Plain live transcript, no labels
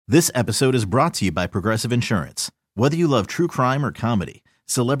This episode is brought to you by Progressive Insurance. Whether you love true crime or comedy,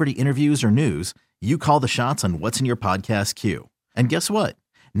 celebrity interviews or news, you call the shots on what's in your podcast queue. And guess what?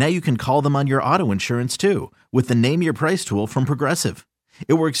 Now you can call them on your auto insurance too with the Name Your Price tool from Progressive.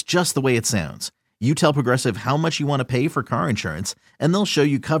 It works just the way it sounds. You tell Progressive how much you want to pay for car insurance, and they'll show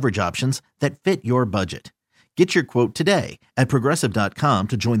you coverage options that fit your budget. Get your quote today at Progressive.com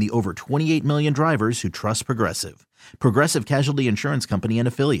to join the over 28 million drivers who trust Progressive. Progressive Casualty Insurance Company and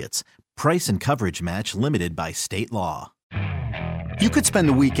Affiliates. Price and coverage match limited by state law. You could spend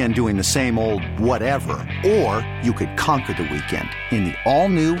the weekend doing the same old whatever, or you could conquer the weekend in the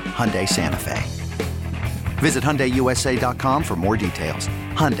all-new Hyundai Santa Fe. Visit HyundaiUSA.com for more details.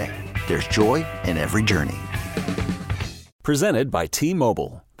 Hyundai, there's joy in every journey. Presented by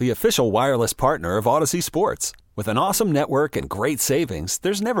T-Mobile, the official wireless partner of Odyssey Sports. With an awesome network and great savings,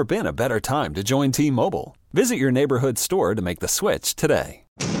 there's never been a better time to join T-Mobile. Visit your neighborhood store to make the switch today.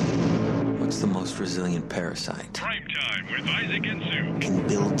 What's the most resilient parasite? Primetime with Isaac and Sue. Can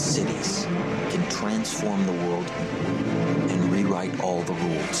build cities, can transform the world, and rewrite all the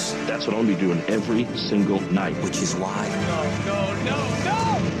rules. That's what I'll be doing every single night. Which is why... No!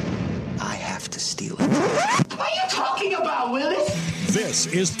 I have to steal it. What are you talking about, Willis? This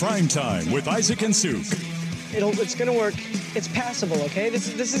is Primetime with Isaac and Sue. It's going to work. It's passable, okay?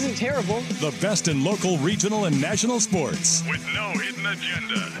 This isn't terrible. The best in local, regional, and national sports. With no hidden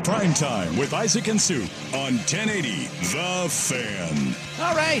agenda. Primetime with Isaac and Sue on 1080 The Fan.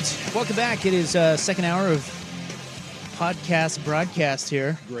 All right. Welcome back. It is second hour of podcast broadcast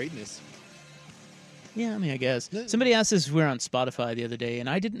here. Greatness. Yeah, I mean, I guess. Somebody asked us if we were on Spotify the other day, and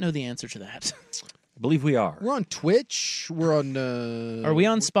I didn't know the answer to that. I believe we are. We're on Twitch. We're on... Are we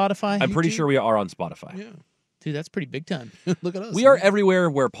on Spotify? I'm pretty sure we are on Spotify. Yeah. Dude, that's pretty big time. Look at us. We are everywhere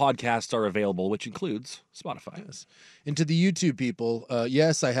where podcasts are available, which includes Spotify. Yes. And to the YouTube people,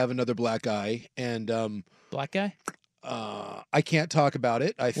 yes, I have another black eye. And black guy? I can't talk about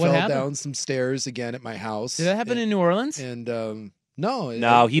it. I fell down some stairs again at my house. Did that happen in New Orleans? And no.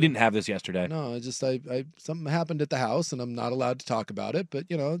 No, he didn't have this yesterday. No, I something happened at the house, and I'm not allowed to talk about it. But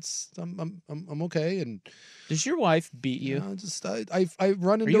I'm okay. And does your wife beat you? I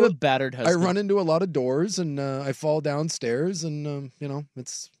run into. Are you a battered husband? I run into a lot of doors, and I fall downstairs, and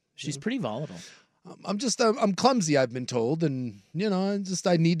it's. She's pretty volatile. I'm clumsy, I've been told, and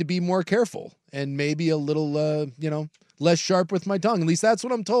I need to be more careful and maybe a little less sharp with my tongue. At least that's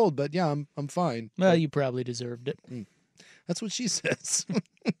what I'm told. But yeah, I'm fine. Well, you probably deserved it. That's what she says.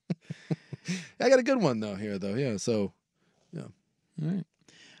 I got a good one though here though. Yeah, so yeah. All right.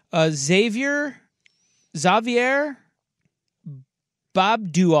 Xavier,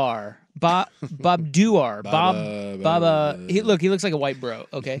 Bob Duar. Bob Duar. He looks like a white bro,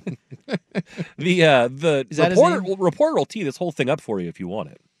 okay? The reporter will tee this whole thing up for you if you want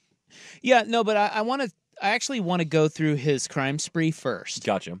it. Yeah, no, but I actually want to go through his crime spree first.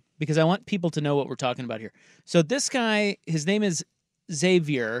 Gotcha. Because I want people to know what we're talking about here. So this guy, his name is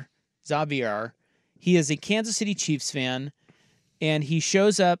Xavier. He is a Kansas City Chiefs fan, and he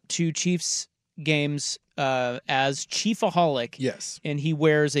shows up to Chiefs games as Chiefaholic. Yes. And he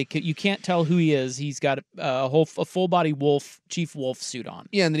wears you can't tell who he is. He's got a full body Chief Wolf suit on.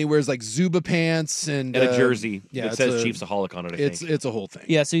 Yeah, and then he wears like Zuba pants and a jersey that says Chiefsaholic on it. It's a whole thing.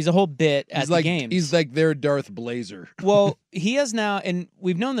 Yeah, so he's a whole bit at the games. He's like their Darth Blazer. Well, he has now, and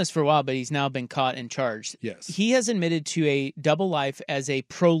we've known this for a while, but he's now been caught and charged. Yes. He has admitted to a double life as a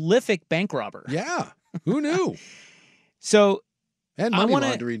prolific bank robber. Yeah. Who knew? So. And money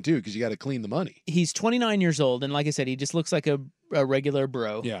laundering, too, because you got to clean the money. He's 29 years old, and like I said, he just looks like a regular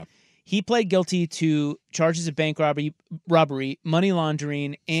bro. Yeah. He pled guilty to charges of bank robbery, money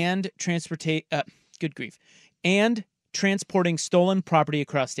laundering, and transporting stolen property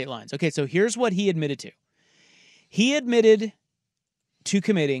across state lines. Okay, so here's what he admitted to. He admitted to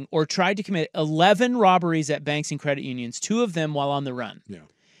committing or tried to commit 11 robberies at banks and credit unions, 2 of them while on the run. Yeah.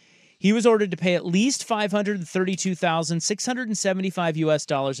 He was ordered to pay at least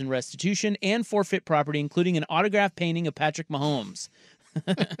 $532,675 in restitution and forfeit property, including an autographed painting of Patrick Mahomes.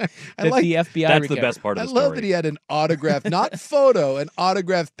 The FBI That's recovered. the best part of the story. I love that he had an autograph, not photo, an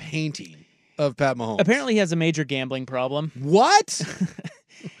autographed painting of Pat Mahomes. Apparently he has a major gambling problem.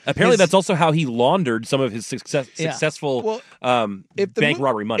 Apparently that's also how he laundered some of his successful bank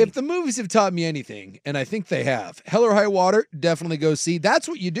robbery money. If the movies have taught me anything, and I think they have, Hell or High Water, definitely go see. That's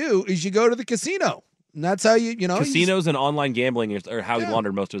what you do, is you go to the casino. And that's how you know. Casinos and online gambling are how he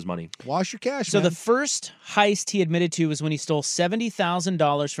laundered most of his money. Wash your cash, So man. the first heist he admitted to was when he stole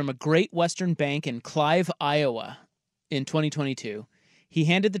 $70,000 from a Great Western Bank in Clive, Iowa in 2022. He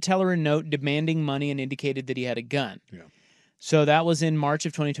handed the teller a note demanding money and indicated that he had a gun. Yeah. So that was in March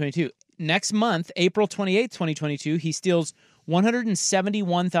of 2022. Next month, April 28th, 2022, he steals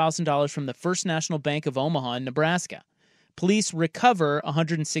 $171,000 from the First National Bank of Omaha in Nebraska. Police recover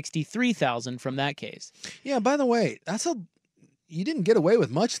 $163,000 from that case. Yeah, by the way, you didn't get away with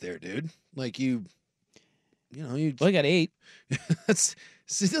much there, dude. Like you got 8.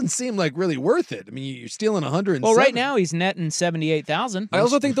 It doesn't seem like really worth it. I mean, you're stealing 107. Well, right now he's netting $78,000. I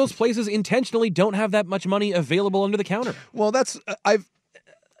also think those places intentionally don't have that much money available under the counter. Well,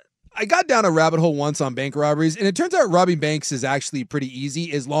 I got down a rabbit hole once on bank robberies, and it turns out robbing banks is actually pretty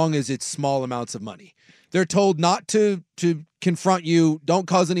easy as long as it's small amounts of money. They're told not to confront you, don't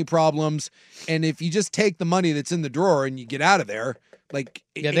cause any problems, and if you just take the money that's in the drawer and you get out of there, they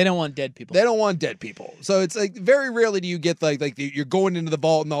don't want dead people. They don't want dead people. So it's like very rarely do you get like you're going into the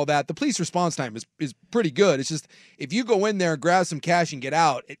vault and all that. The police response time is pretty good. It's just if you go in there and grab some cash and get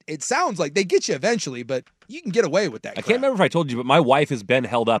out, it sounds like they get you eventually, but you can get away with that. I can't remember if I told you, but my wife has been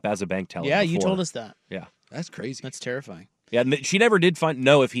held up as a bank teller. Yeah, before. You told us that. Yeah, that's crazy. That's terrifying. Yeah, she never did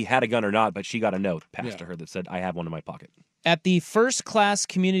know if he had a gun or not, but she got a note passed to her that said, "I have one in my pocket." At the First Class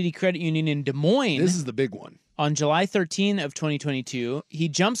Community Credit Union in Des Moines, this is the big one. On July 13 of 2022, he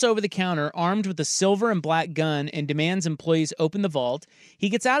jumps over the counter armed with a silver and black gun and demands employees open the vault. He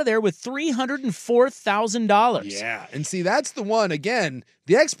gets out of there with $304,000. Yeah, and see, that's the one, again,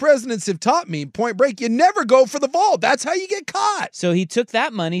 the ex-presidents have taught me, point break, you never go for the vault. That's how you get caught. So he took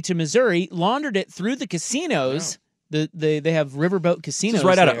that money to Missouri, laundered it through the casinos. Wow. They have riverboat casinos. This is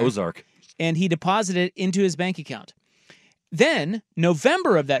right out of Ozark. And he deposited it into his bank account. Then,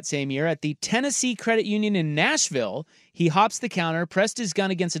 November of that same year, at the Tennessee Credit Union in Nashville, he hops the counter, pressed his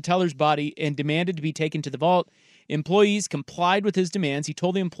gun against a teller's body, and demanded to be taken to the vault. Employees complied with his demands. He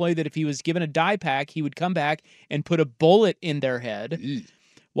told the employee that if he was given a die pack, he would come back and put a bullet in their head.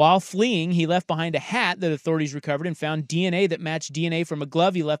 While fleeing, he left behind a hat that authorities recovered and found DNA that matched DNA from a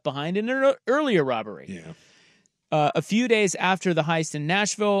glove he left behind in an earlier robbery. Yeah. A few days after the heist in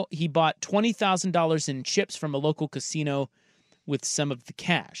Nashville, he bought $20,000 in chips from a local casino with some of the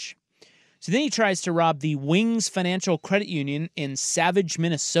cash. So then he tries to rob the Wings Financial Credit Union in Savage,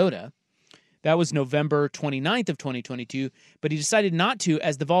 Minnesota. That was November 29th of 2022, but he decided not to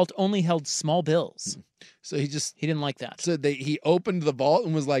as the vault only held small bills. So he didn't like that. So he opened the vault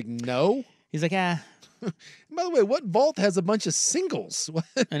and was like, no? He's like, By the way, what vault has a bunch of singles?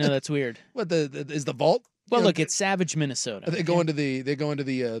 I know, that's weird. What is the vault? Well, look, it's Savage, Minnesota. They go into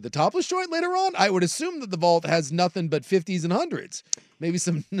the topless joint later on. I would assume that the vault has nothing but 50s and 100s. Maybe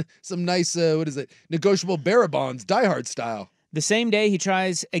some nice negotiable bearer bonds, Die Hard style. The same day, he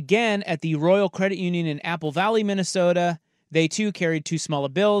tries again at the Royal Credit Union in Apple Valley, Minnesota. They, too, carried too small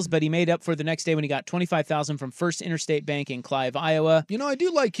of bills, but he made up for the next day when he got $25,000 from First Interstate Bank in Clive, Iowa. I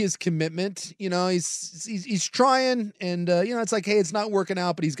do like his commitment. He's trying, and, it's like, hey, it's not working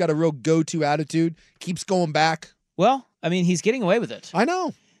out, but he's got a real go-to attitude. Keeps going back. Well, I mean, he's getting away with it. I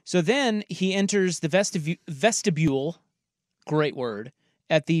know. So then he enters the vestibule, great word,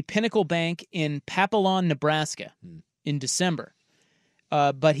 at the Pinnacle Bank in Papillon, Nebraska in December.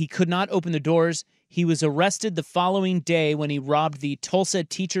 But he could not open the doors. He was arrested the following day when he robbed the Tulsa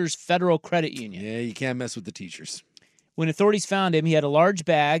Teachers Federal Credit Union. Yeah, you can't mess with the teachers. When authorities found him, he had a large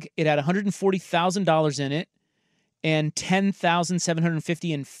bag. It had $140,000 in it and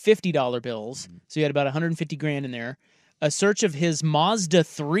 $10,750 in $50 bills. So he had about $150,000 in there. A search of his Mazda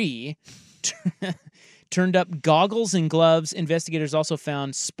 3 turned up goggles and gloves. Investigators also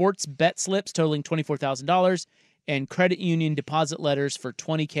found sports bet slips totaling $24,000. And credit union deposit letters for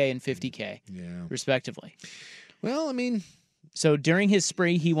 $20,000 and $50,000, respectively. Well, I mean... So during his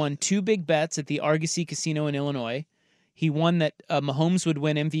spree, he won 2 big bets at the Argosy Casino in Illinois. He won that Mahomes would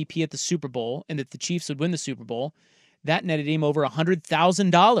win MVP at the Super Bowl and that the Chiefs would win the Super Bowl. That netted him over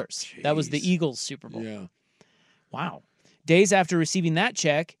 $100,000. That was the Eagles' Super Bowl. Yeah. Wow. Days after receiving that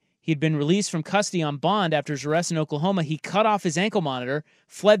check, he had been released from custody on bond after his arrest in Oklahoma. He cut off his ankle monitor,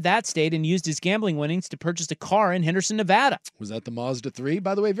 fled that state, and used his gambling winnings to purchase a car in Henderson, Nevada. Was that the Mazda 3?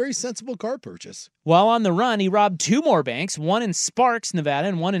 By the way, very sensible car purchase. While on the run, he robbed 2 more banks, one in Sparks, Nevada,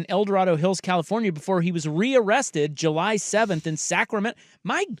 and one in El Dorado Hills, California, before he was rearrested July 7th in Sacramento.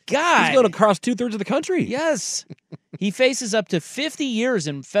 My God! He's going across 2/3 of the country. Yes. He faces up to 50 years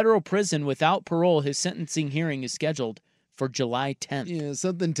in federal prison without parole. His sentencing hearing is scheduled for July 10th. Yeah,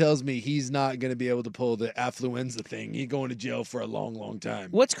 something tells me he's not going to be able to pull the affluenza thing. He's going to jail for a long, long time.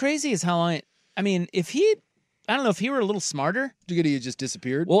 What's crazy is how if he I don't know if he were a little smarter. Could he have just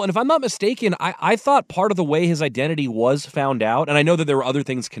disappeared? Well, and if I'm not mistaken, I thought part of the way his identity was found out, and I know that there were other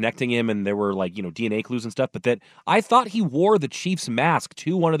things connecting him, and there were like, DNA clues and stuff, but that I thought he wore the Chiefs mask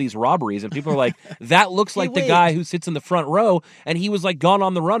to one of these robberies, and people are like, that looks like the guy who sits in the front row, and he was like gone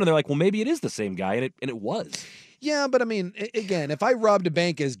on the run, and they're like, well, maybe it is the same guy, and it was. Yeah, but I mean, again, if I robbed a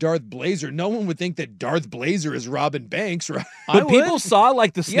bank as Darth Blazer, no one would think that Darth Blazer is robbing banks, right? But people saw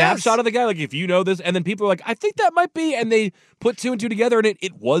like the snapshot of the guy, like if you know this, and then people are like, I think that might be, and they put two and two together, and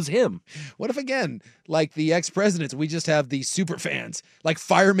it was him. What if, again, like the ex-presidents, we just have these super fans, like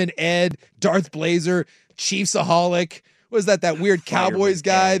Fireman Ed, Darth Blazer, Chiefsaholic. What is that weird Cowboys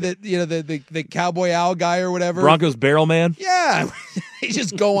guy that, the Cowboy Owl guy or whatever? Broncos Barrel Man? Yeah. They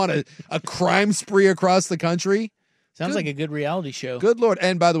just go on a crime spree across the country. Sounds like a good reality show. Good Lord.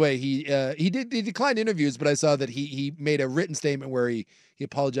 And by the way, he declined interviews, but I saw that he made a written statement where he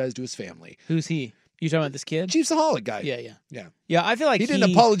apologized to his family. Who's he? You talking about this kid? Chiefsaholic guy. Yeah. Yeah, I feel like he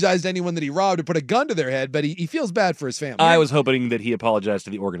didn't apologize to anyone that he robbed or put a gun to their head, but he feels bad for his family. I was hoping that he apologized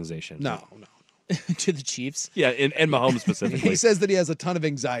to the organization. No. To the Chiefs. Yeah, and Mahomes specifically. He says that he has a ton of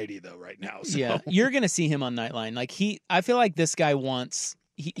anxiety though right now. So. Yeah, you're gonna see him on Nightline. Like I feel like this guy wants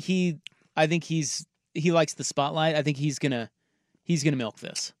I think he likes the spotlight. I think he's gonna milk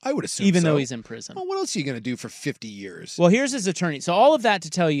this. I would assume, even though he's in prison. Well, what else are you gonna do for 50 years? Well, here's his attorney. So all of that to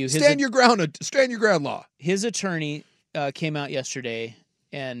tell you, stand your ground law. His attorney came out yesterday,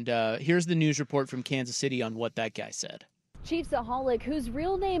 and here's the news report from Kansas City on what that guy said. Chiefsaholic, whose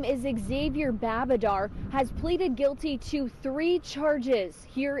real name is Xavier Babadar, has pleaded guilty to 3 charges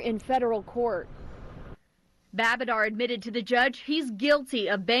here in federal court. Babadar admitted to the judge he's guilty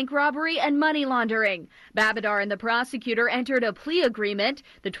of bank robbery and money laundering. Babadar and the prosecutor entered a plea agreement.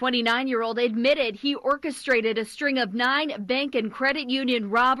 The 29-year-old admitted he orchestrated a string of 9 bank and credit union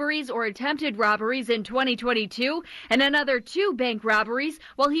robberies or attempted robberies in 2022 and another 2 bank robberies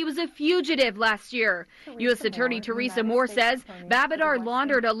while he was a fugitive last year. U.S. Attorney Teresa Moore says Babadar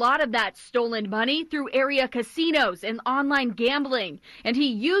laundered a lot of that stolen money through area casinos and online gambling, and he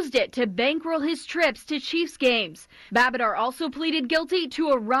used it to bankroll his trips to Chiefs games. Babadar also pleaded guilty to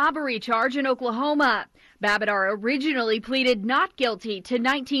a robbery charge in Oklahoma. Babadar originally pleaded not guilty to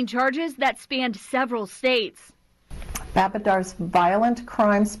 19 charges that spanned several states. Babadar's violent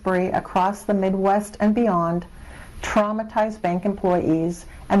crime spree across the Midwest and beyond traumatized bank employees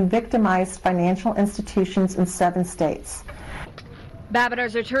and victimized financial institutions in 7 states.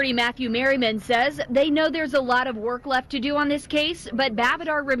 Babadar's attorney Matthew Merriman says they know there's a lot of work left to do on this case, but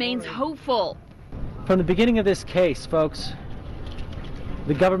Babadar remains hopeful. From the beginning of this case, folks,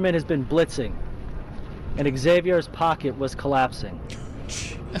 the government has been blitzing, and Xavier's pocket was collapsing.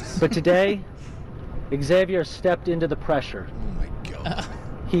 But today, Xavier stepped into the pressure. Oh my God.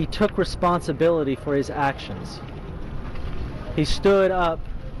 He took responsibility for his actions. He stood up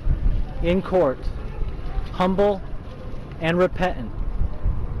in court, humble and repentant,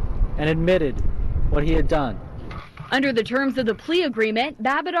 and admitted what he had done. Under the terms of the plea agreement,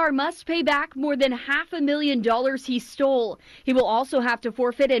 Babadar must pay back more than $500,000 he stole. He will also have to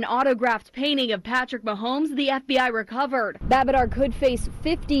forfeit an autographed painting of Patrick Mahomes the FBI recovered. Babadar could face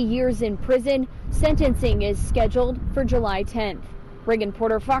 50 years in prison. Sentencing is scheduled for July 10th. Reagan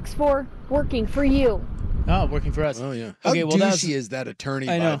Porter, Fox 4, working for you. Oh, working for us. Oh, yeah. How douchey is that attorney,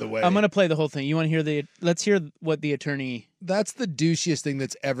 by the way? I'm going to play the whole thing. You want to hear let's hear what the attorney... That's the douchiest thing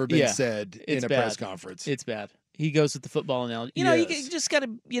that's ever been said in a press conference. It's bad. He goes with the football analogy. You just got to,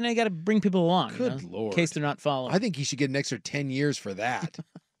 you got to bring people along. Good Lord. In case they're not following. I think he should get an extra 10 years for that.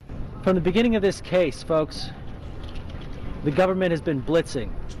 From the beginning of this case, folks, the government has been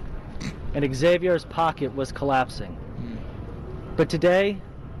blitzing, and Xavier's pocket was collapsing. But today,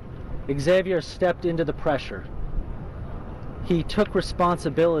 Xavier stepped into the pressure. He took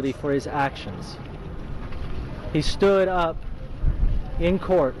responsibility for his actions. He stood up in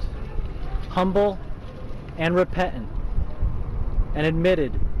court, humble and repentant, and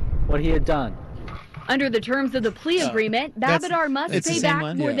admitted what he had done. Under the terms of the plea agreement, Babadar must pay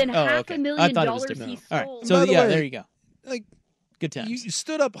back more than $500,000 he stole. All right. So there you go. Like, good times. You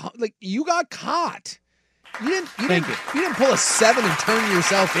stood up, like you got caught. You didn't pull a 7 and turn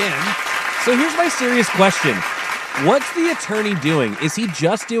yourself in. So here's my serious question. What's the attorney doing? Is he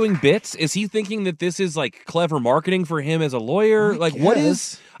just doing bits? Is he thinking that this is like clever marketing for him as a lawyer? What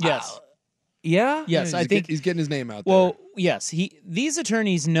is? Yes. Yeah? Yes, I think he's getting his name out there. Well, yes, these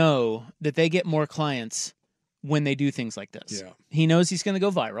attorneys know that they get more clients when they do things like this. Yeah. He knows he's going to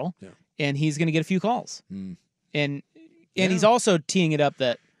go viral, and he's going to get a few calls. And he's also teeing it up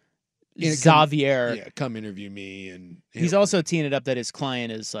that Xavier. Yeah, come interview me. And he's also teeing it up that his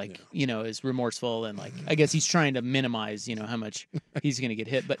client is is remorseful and I guess he's trying to minimize, how much he's going to get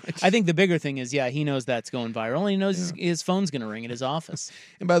hit. But I think the bigger thing is, he knows that's going viral and he knows his phone's going to ring at his office.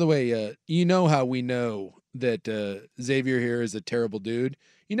 And by the way, you know how we know that Xavier here is a terrible dude?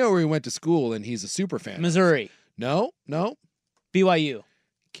 You know where he went to school and he's a super fan. Missouri. No. BYU.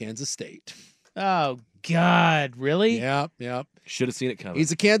 Kansas State. Oh, God, really? Yep. Should have seen it coming.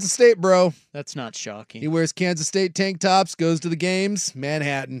 He's a Kansas State bro. That's not shocking. He wears Kansas State tank tops, goes to the games,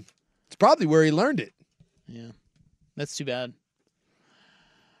 Manhattan. It's probably where he learned it. Yeah, that's too bad.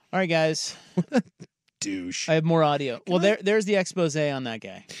 All right, guys. Douche. I have more audio. There's the expose on that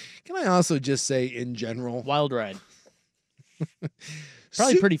guy. Can I also just say, in general? Wild ride.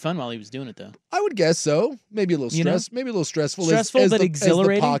 Probably pretty fun while he was doing it, though. I would guess so. Maybe a little maybe a little stressful. Stressful, but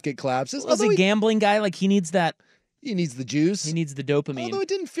exhilarating. As the pocket collapses. As a gambling guy, he needs that. He needs the juice. He needs the dopamine. Although it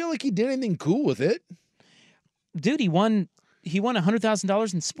didn't feel like he did anything cool with it. Dude, he won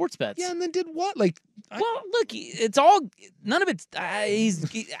 $100,000 in sports bets. Yeah, and then did what? Look, it's all none of it's.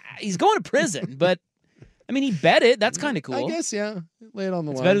 He's going to prison, but I mean, he bet it. That's kind of cool. I guess, yeah. Lay it on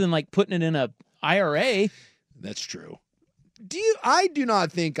the line. It's better than putting it in a IRA. That's true. I do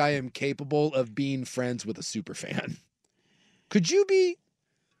not think I am capable of being friends with a super fan. Could you be?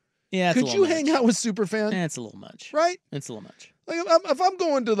 Yeah, could you hang out with super fan? It's a little much, right? It's a little much. If I'm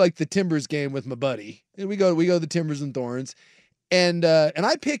going to the Timbers game with my buddy, and we go to the Timbers and Thorns, and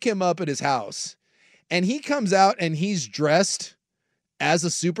I pick him up at his house, and he comes out and he's dressed as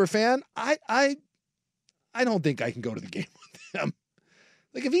a super fan. I don't think I can go to the game with him.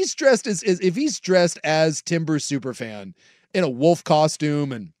 If he's dressed as Timbers super fan in a wolf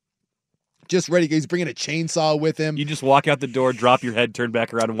costume and just ready, he's bringing a chainsaw with him. You just walk out the door, drop your head, turn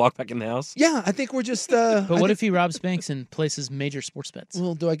back around, and walk back in the house? Yeah, I think we're just... but what if he robs banks and places major sports bets?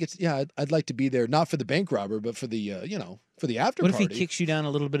 Well, do I get... Yeah, I'd like to be there, not for the bank robber, but for the, for the after party. What if he kicks you down a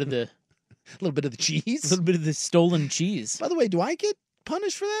little bit of the... a little bit of the cheese? A little bit of the stolen cheese. By the way, do I get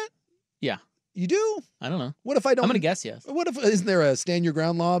punished for that? Yeah. You do? I don't know. What if I don't? I'm going to guess yes. What if, isn't there a stand your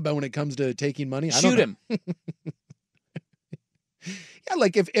ground law about when it comes to taking money? Shoot him. Yeah,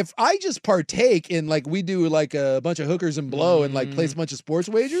 if I just partake in we do a bunch of hookers and blow and place a bunch of sports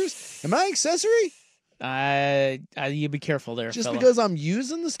wagers, am I accessory? You be careful there, just fella. because I'm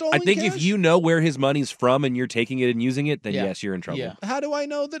using the stolen I think cash? if you know where his money's from and you're taking it and using it, then yes, you're in trouble. Yeah. How do I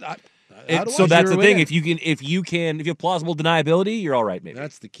know that? So that's the thing. If you have plausible deniability, you're all right. Maybe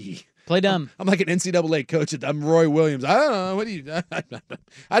that's the key. Play dumb. I'm like an NCAA coach. I'm Roy Williams. I don't know. What do you? I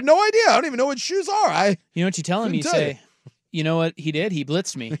had no idea. I don't even know what shoes are. You know what you tell him? You say, you know what he did? He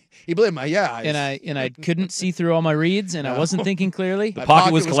blitzed me. He blitzed my and I couldn't see through all my reads, and I wasn't thinking clearly. The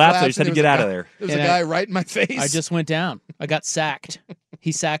pocket was collapsed. I just had to get out of there. There was a guy right in my face. I just went down. I got sacked.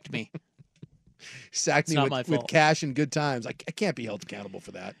 He sacked me. Sacked me with cash and good times. I can't be held accountable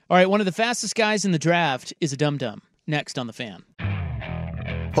for that. All right, one of the fastest guys in the draft is a dum-dum. Next on The Fan.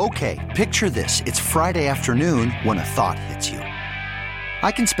 Okay, picture this. It's Friday afternoon when a thought hits you.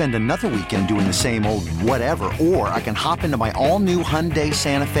 I can spend another weekend doing the same old whatever, or I can hop into my all-new Hyundai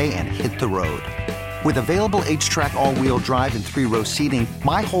Santa Fe and hit the road. With available H-Track all-wheel drive and 3-row seating,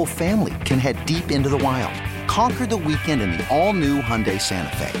 my whole family can head deep into the wild. Conquer the weekend in the all-new Hyundai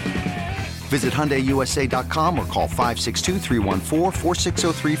Santa Fe. Visit HyundaiUSA.com or call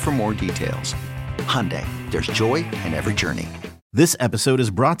 562-314-4603 for more details. Hyundai, there's joy in every journey. This episode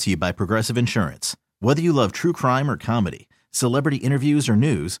is brought to you by Progressive Insurance. Whether you love true crime or comedy, celebrity interviews or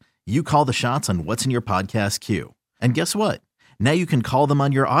news, you call the shots on what's in your podcast queue. And guess what? Now you can call them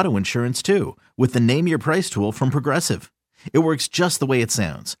on your auto insurance too with the Name Your Price tool from Progressive. It works just the way it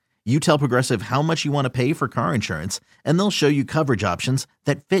sounds. You tell Progressive how much you want to pay for car insurance, and they'll show you coverage options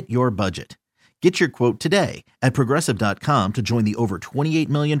that fit your budget. Get your quote today at Progressive.com to join the over 28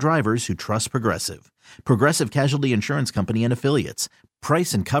 million drivers who trust Progressive. Progressive Casualty Insurance Company and Affiliates.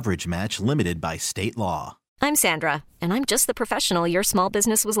 Price and coverage match limited by state law. I'm Sandra, and I'm just the professional your small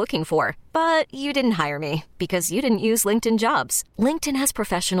business was looking for. But you didn't hire me because you didn't use LinkedIn Jobs. LinkedIn has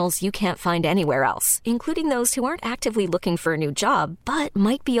professionals you can't find anywhere else, including those who aren't actively looking for a new job, but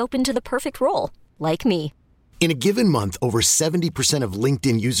might be open to the perfect role, like me. In a given month, over 70% of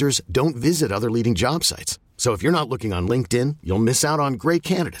LinkedIn users don't visit other leading job sites. So if you're not looking on LinkedIn, you'll miss out on great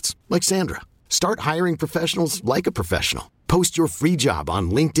candidates like Sandra. Start hiring professionals like a professional. Post your free job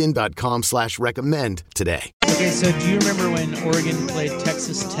on linkedin.com/recommend today. Okay, so do you remember when Oregon played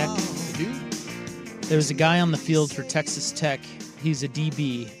Texas Tech? There was a guy on the field for Texas Tech. He's a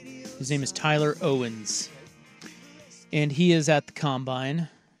DB. His name is Tyler Owens. And he is at the Combine.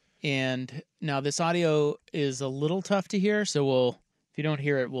 And now this audio is a little tough to hear, so if you don't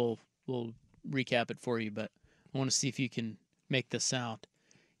hear it, we'll we'll recap it for you, but I want to see if you can make this out.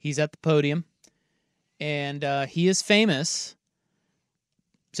 He's at the podium, and he is famous.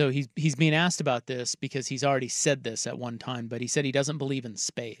 So he's being asked about this because he's already said this at one time, but he said he doesn't believe in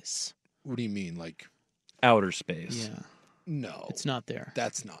space. What do you mean, like outer space? Yeah. No. It's not there.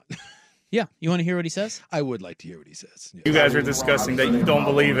 That's not. Yeah. You want to hear what he says? I would like to hear what he says. Yeah. You guys are discussing that you don't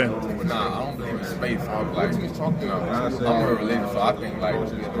believe in. Nah, I don't believe in space. I'm like, I'm more religious, so I think like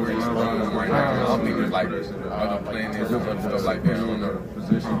we're just running right now. I don't think there's like other planets and stuff like that. I don't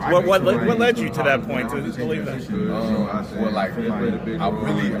know. What led you to that point to believe that? Well, like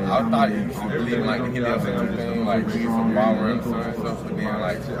I thought you used to believe in like the heliocentric thing, like we get some power and stuff, but then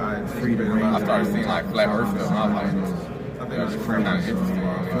like I started seeing like flat Earth stuff, and I was like, that's kind of interesting.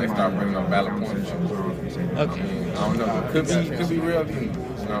 And they start bringing up valid points. Okay. I don't know. Could be real. You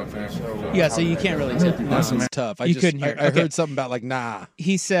know what I'm saying? Yeah. So you can't really tell. That's tough. You couldn't hear. I heard something about like nah.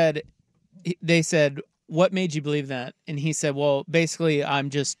 He said, they said, what made you believe that? And he said, well, basically, I'm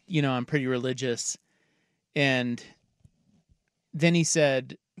just, I'm pretty religious. And then he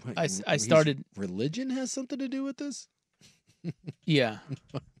said, I started. Religion has something to do with this? Yeah.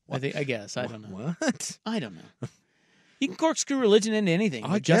 I guess. I don't know. What? I don't know. You can corkscrew religion into anything.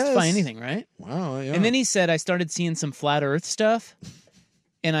 I justify guess. anything, right? Wow. Yeah. And then he said, I started seeing some flat Earth stuff,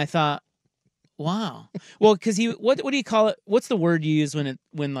 and I thought, wow. Well, because what do you call it? What's the word you use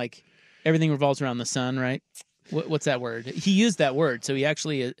when like everything revolves around the sun, right? What's that word? He used that word, so he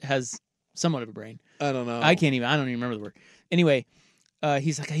actually has somewhat of a brain. I don't know. I don't even remember the word. Anyway.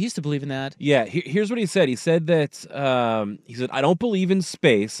 He's like, I used to believe in that. Yeah, here's what he said. He said that, I don't believe in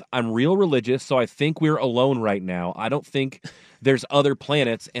space. I'm real religious, so I think we're alone right now. I don't think there's other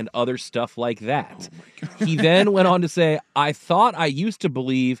planets and other stuff like that. Oh my God. He then went on to say, I thought I used to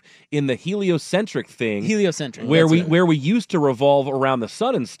believe in the heliocentric thing. Heliocentric. Where we used to revolve around the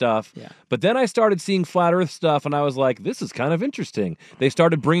sun and stuff. Yeah. But then I started seeing flat Earth stuff, and I was like, this is kind of interesting. They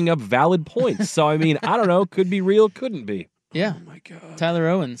started bringing up valid points. So, I mean, I don't know. Could be real, couldn't be. Yeah. Oh my God. Tyler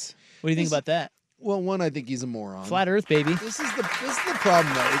Owens. What do you think about that? Well, one, I think he's a moron. Flat Earth, baby. This is the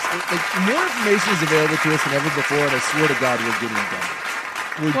problem, though. It's like more information is available to us than ever before, and I swear to God, we're getting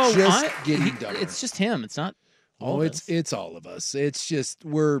dumber. Getting dumber. It's just him. It's not all of us. It's all of us. It's just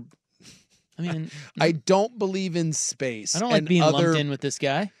we're. I mean, I don't believe in space. I don't like being lumped in with this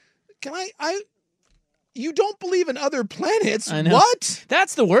guy. Can I? You don't believe in other planets? I know. What?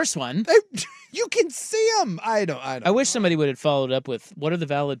 That's the worst one. You can see them. I don't. I wish somebody would have followed up with, what are the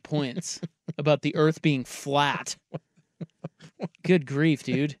valid points about the Earth being flat? Good grief,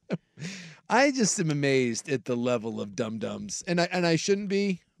 dude. I just am amazed at the level of dum-dums. And I shouldn't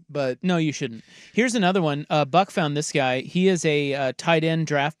be, but... No, you shouldn't. Here's another one. Buck found this guy. He is a tight end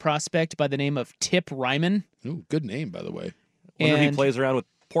draft prospect by the name of Tip Ryman. Ooh, good name, by the way. Wonder if he plays around with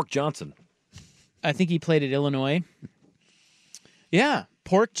Pork Johnson. I think he played at Illinois. Yeah,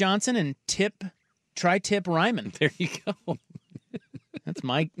 Pork Johnson and Tri-Tip Ryman. There you go. That's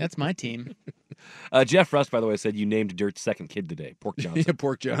my team. Jeff Rust, by the way, said you named Dirt's second kid today, Pork Johnson. Yeah,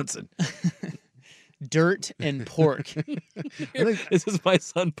 Pork Johnson. Dirt and pork. This is my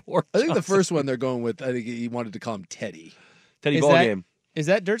son, Pork I think Johnson. the first one they're going with, I think he wanted to call him Teddy. Teddy Ballgame. Is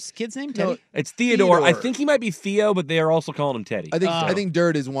that Dirt's kid's name, Teddy? No, it's Theodore. I think he might be Theo, but they are also calling him Teddy. I think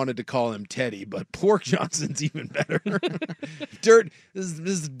Dirt has wanted to call him Teddy, but Pork Johnson's even better. Dirt, this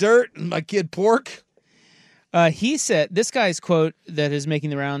is Dirt and my kid Pork. He said, this guy's quote that is making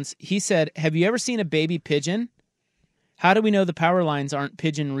the rounds, he said, have you ever seen a baby pigeon? How do we know the power lines aren't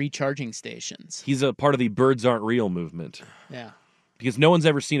pigeon recharging stations? He's a part of the Birds Aren't Real movement. Yeah. Because no one's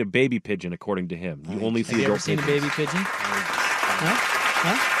ever seen a baby pigeon, according to him. You only see adult pigeons. Have you ever seen a baby pigeon? Huh?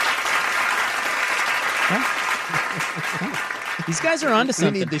 These guys are onto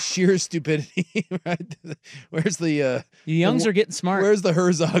something. We need the sheer stupidity, right? Where's the youngs are getting smart. Where's the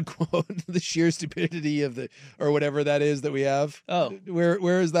Herzog quote? The sheer stupidity of or whatever that is that we have. Oh,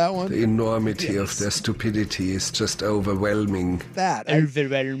 where is that one? The enormity of their stupidity is just overwhelming.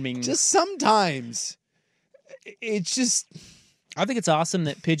 Overwhelming. Just sometimes, it's just. I think it's awesome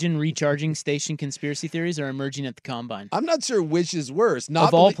that pigeon recharging station conspiracy theories are emerging at the Combine. I'm not sure which is worse.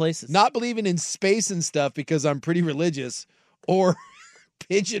 Of all places. Not believing in space and stuff because I'm pretty religious, or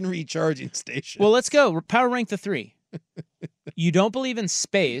pigeon recharging station. Well, let's go. Power rank the three. You don't believe in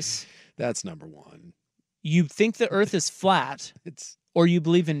space. That's number one. You think the Earth is flat. Or you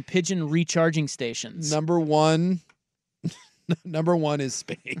believe in pigeon recharging stations. Number one is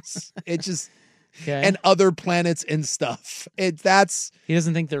space. It just... Okay. And other planets and stuff. He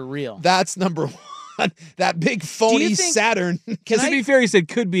doesn't think they're real. That's number one. That big phony Saturn. To be fair, he said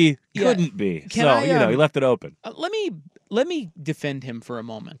could be, couldn't be. He left it open. Let me defend him for a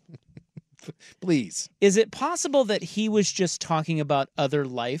moment. Please. Is it possible that he was just talking about other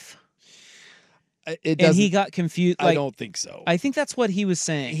life? And he got confused. I don't think so. I think that's what he was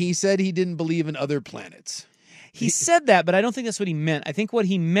saying. He said he didn't believe in other planets. He said that, but I don't think that's what he meant. I think what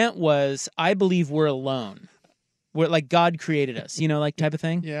he meant was, I believe we're alone. We're like God created us, like type of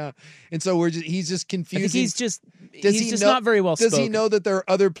thing. Yeah. And so he's just confusing. I think he's just not very well spoken. Does he know that there are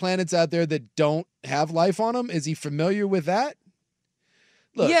other planets out there that don't have life on them? Is he familiar with that?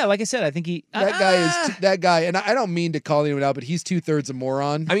 Look, yeah, like I said, I think that guy, and I don't mean to call anyone out, but he's 2/3 a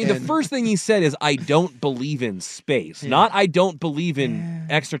moron. I mean, the first thing he said is, I don't believe in space, not I don't believe in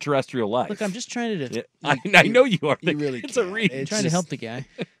extraterrestrial life. Look, I'm just trying to... I know you are. You really it's a read. I'm trying to help the guy.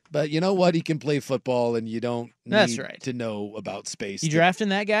 But you know what? He can play football, and you don't That's need right. to know about space. You drafting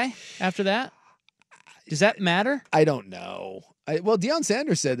that guy after that? Does that matter? I don't know. Well, Deion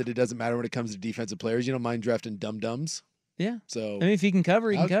Sanders said that it doesn't matter when it comes to defensive players. You don't mind drafting dum-dums. Yeah. So I mean, if he can cover,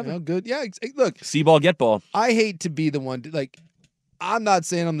 he can cover. Good. Yeah. Look, see ball, get ball. I hate to be the one to, I'm not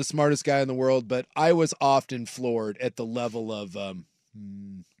saying I'm the smartest guy in the world, but I was often floored at the level of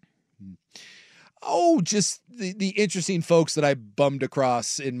just the interesting folks that I bummed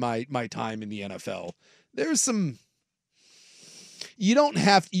across in my time in the NFL. There's some. You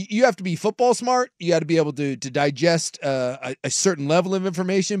have to be football smart. You got to be able to digest a certain level of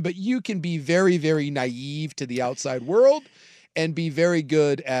information, but you can be very, very naive to the outside world and be very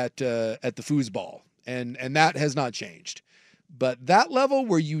good at the foosball. And that has not changed. But that level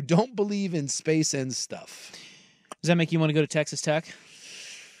where you don't believe in space and stuff. Does that make you want to go to Texas Tech?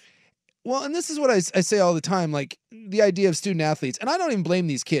 Well, and this is what I say all the time, like the idea of student athletes. And I don't even blame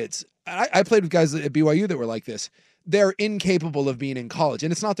these kids. I played with guys at BYU that were like this. They're incapable of being in college,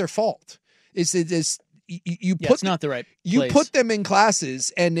 and it's not their fault. It's not the right place. You put them in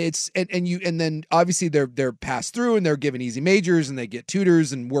classes, and and then obviously they're passed through, and they're given easy majors, and they get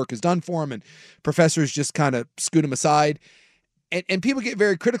tutors, and work is done for them, and professors just kind of scoot them aside, and people get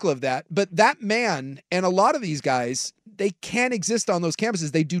very critical of that. But that man and a lot of these guys, they can't exist on those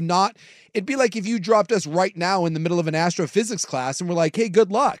campuses. They do not. It'd be like if you dropped us right now in the middle of an astrophysics class, and we're like, "Hey,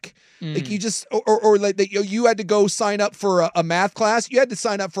 good luck." Like you just, or like you had to go sign up for a math class. You had to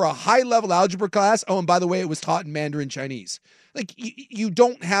sign up for a high level algebra class. Oh, and by the way, it was taught in Mandarin Chinese. Like you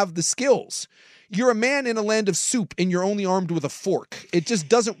don't have the skills. You're a man in a land of soup and you're only armed with a fork. It just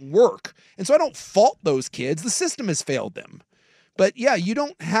doesn't work. And so I don't fault those kids. The system has failed them. But yeah,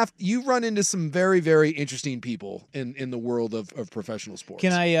 you run into some very, very interesting people in the world of professional sports.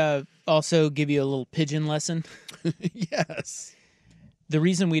 Can I also give you a little pigeon lesson? Yes. The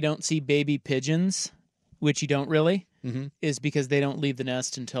reason we don't see baby pigeons, which you don't really, is because they don't leave the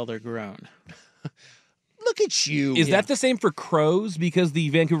nest until they're grown. Look at you. Is that the same for crows? Because the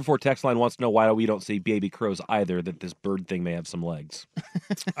Vancouver Fort text line wants to know why we don't see baby crows either, that this bird thing may have some legs.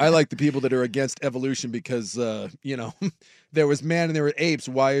 I like the people that are against evolution because, there was man and there were apes.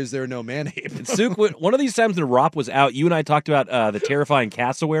 Why is there no man-ape? And Suk, one of these times when Rop was out, you and I talked about the terrifying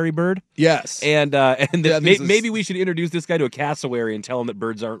cassowary bird. Yes. And maybe we should introduce this guy to a cassowary and tell him that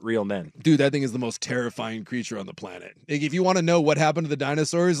birds aren't real men. Dude, that thing is the most terrifying creature on the planet. Like, if you want to know what happened to the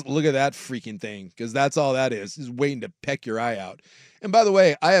dinosaurs, look at that freaking thing, because that's all that is waiting to peck your eye out. And by the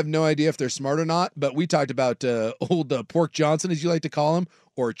way, I have no idea if they're smart or not, but we talked about old Pork Johnson, as you like to call him,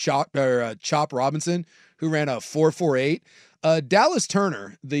 or Chop Robinson, who ran a 4.48. Dallas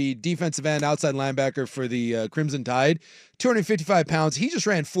Turner, the defensive end outside linebacker for the Crimson Tide, 255 pounds. He just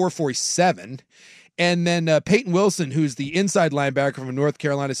ran 4.47. And then Peyton Wilson, who's the inside linebacker from North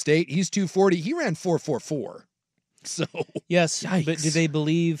Carolina State, he's 240. He ran 4.44. So yes, yikes. But do they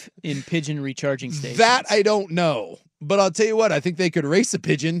believe in pigeon recharging stations? That I don't know. But I'll tell you what, I think they could race a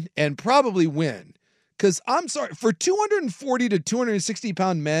pigeon and probably win. Because I'm sorry, for 240 to 260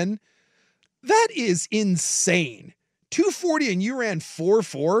 pound men, that is insane. 240 and you ran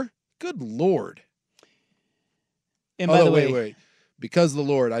 4.4? Good Lord. And by the way, wait. Because of the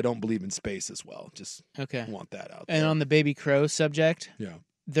Lord, I don't believe in space as well. Just want that out there. And on the baby crow subject, yeah,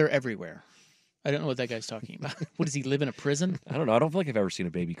 they're everywhere. I don't know what that guy's talking about. What, does he live in a prison? I don't know. I don't feel like I've ever seen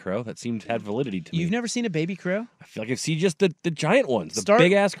a baby crow. That seemed had validity to me. You've never seen a baby crow? I feel like I've seen just the giant ones, the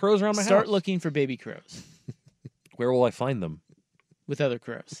big-ass crows around my house. Start looking for baby crows. Where will I find them? With other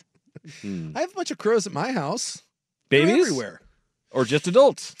crows. I have a bunch of crows at my house. Babies? They're everywhere. Or just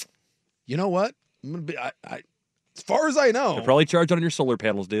adults? You know what? I'm gonna be. As far as I know, they're probably charged on your solar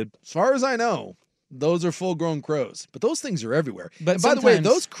panels, dude. As far as I know, those are full-grown crows. But those things are everywhere. But and by the way,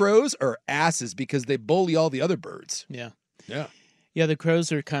 those crows are asses because they bully all the other birds. Yeah. Yeah. Yeah, the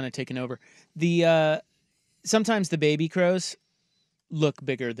crows are kind of taking over. The sometimes the baby crows, look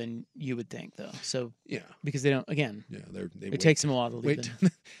bigger than you would think, though. So because they don't. Again, it takes them a while to leave.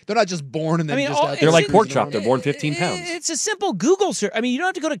 They're not just born and then they're like pork chop. They're born 15 pounds. It's a simple Google search. I mean, you don't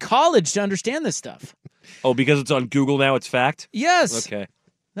have to go to college to understand this stuff. Oh, because it's on Google now, it's fact? Yes. Okay.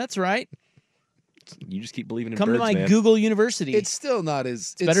 That's right. You just keep believing in Come birds, to my man. Google University. It's still not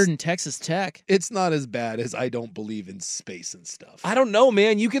as... It's better than Texas Tech. It's not as bad as I don't believe in space and stuff. I don't know,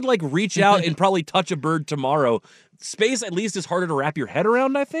 man. You can reach out and probably touch a bird tomorrow. Space at least is harder to wrap your head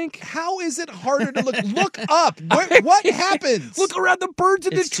around, I think. How is it harder to look? Look up. What happens? Look around the birds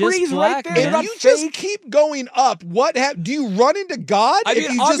and the trees right there. And you just keep going up. Do you run into God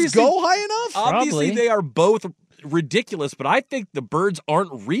if you just go high enough? Obviously, they are both ridiculous, but I think the birds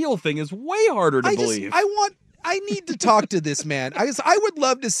aren't real thing is way harder to believe. I need to talk to this man. I would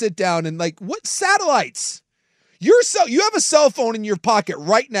love to sit down and what satellites? You have a cell phone in your pocket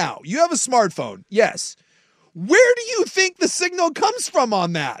right now. You have a smartphone. Yes. Where do you think the signal comes from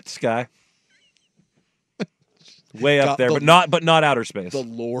on that? Sky. Way up there, but not outer space. The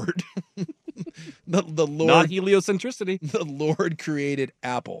Lord. the Lord. Not heliocentricity. The Lord created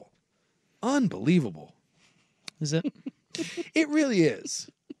Apple. Unbelievable. Is it? It really is.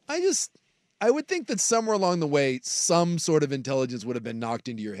 I would think that somewhere along the way, some sort of intelligence would have been knocked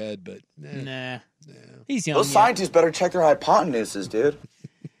into your head, but nah. He's young. Those scientists better check their hypotenuses, dude.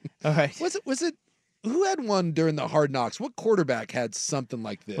 All right. Was it? Who had one during the Hard Knocks? What quarterback had something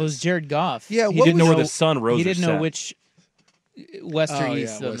like this? Well, it was Jared Goff. Yeah, he didn't know where the sun rose. He didn't or know set. which west or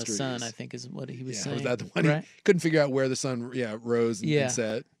east on the west or sun. east. I think is what he was saying. Was that the one? Right? He couldn't figure out where the sun, rose and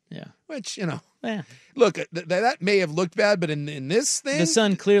set. Yeah. Which Yeah. Look, that may have looked bad, but in this thing, the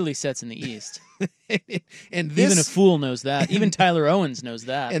sun clearly sets in the east. and this, even a fool knows that. Even Tyler Owens knows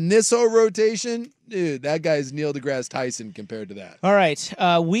that. And this whole rotation, dude, that guy's Neil deGrasse Tyson compared to that. All right,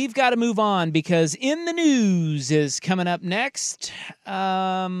 we've got to move on because In the News is coming up next.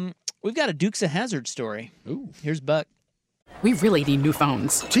 We've got a Dukes of Hazzard story. Ooh. Here's Buck. We really need new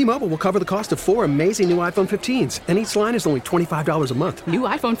phones. T-Mobile will cover the cost of 4 amazing new iPhone 15s, and each line is only $25 a month. New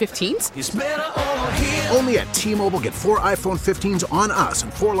iPhone 15s? It's better over here. Only at T-Mobile, get 4 iPhone 15s on us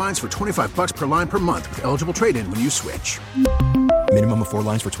and 4 lines for $25 per line per month with eligible trade-in when you switch. Minimum of 4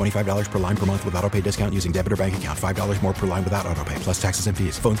 lines for $25 per line per month with autopay discount using debit or bank account. $5 more per line without autopay, plus taxes and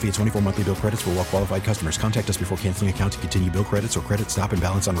fees. Phone fee at 24 monthly bill credits for well-qualified customers. Contact us before canceling account to continue bill credits or credit stop and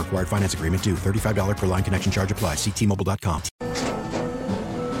balance on required finance agreement due. $35 per line connection charge applies. See T-Mobile.com.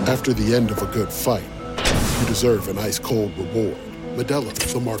 After the end of a good fight, you deserve an ice-cold reward. Modelo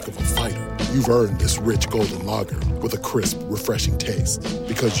is the mark of a fighter. You've earned this rich golden lager with a crisp, refreshing taste.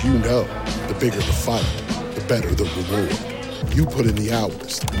 Because you know, the bigger the fight, the better the reward. You put in the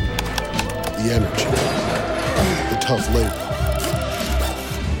hours, the energy, the tough labor.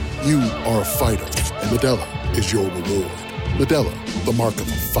 You are a fighter, and Modelo is your reward. Modelo, the mark of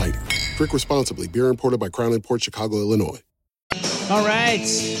a fighter. Drink responsibly. Beer imported by Crown Imports, Chicago, Illinois. All right,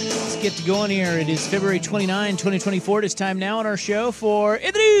 let's get to going here. It is February 29, 2024. It is time now on our show for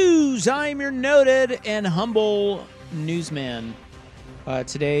In the News. I'm your noted and humble newsman.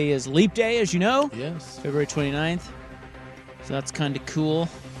 Today is Leap Day, as you know. Yes. February 29th. So that's kind of cool,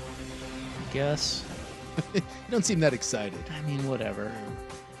 I guess. You don't seem that excited. I mean, whatever.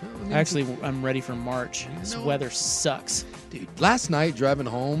 Actually, I'm ready for March. This weather sucks. Dude, last night driving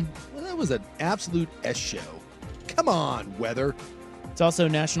home, that was an absolute S show. Come on, weather. It's also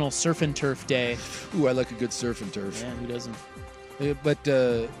National Surf and Turf Day. Ooh, I like a good surf and turf. Yeah, who doesn't?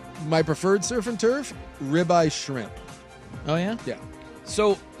 But my preferred surf and turf, ribeye shrimp. Oh, yeah? Yeah.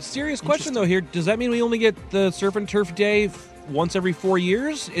 So, serious question, though, here. Does that mean we only get the Surf and Turf Day once every 4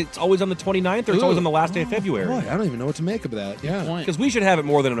 years? It's always on the 29th, or it's always on the last day of February? Boy, I don't even know what to make of that. Yeah. Because we should have it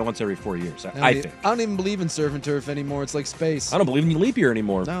more than once every 4 years, I think. I don't even believe in surf and turf anymore. It's like space. I don't believe in leap year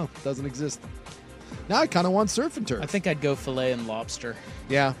anymore. No, it doesn't exist. Now I kind of want surf and turf. I think I'd go filet and lobster.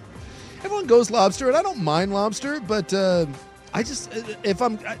 Yeah. Everyone goes lobster, and I don't mind lobster, but I just,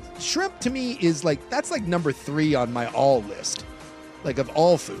 shrimp to me is that's like number 3 on my all list, of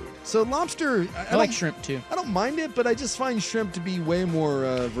all food. So lobster, I like shrimp too. I don't mind it, but I just find shrimp to be way more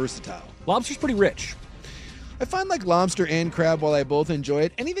versatile. Lobster's pretty rich. I find lobster and crab, while I both enjoy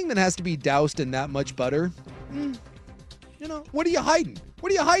it, anything that has to be doused in that much butter, what are you hiding?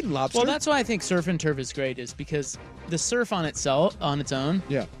 What are you hiding, lobster? Well, that's why I think surf and turf is great, is because the surf on its own,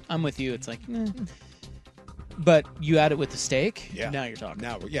 yeah, I'm with you. It's but you add it with the steak, yeah. Now you're talking.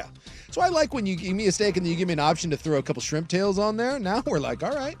 So I like when you give me a steak and then you give me an option to throw a couple shrimp tails on there. Now we're like,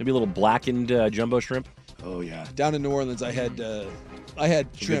 all right. Maybe a little blackened jumbo shrimp. Oh, yeah. Down in New Orleans, I had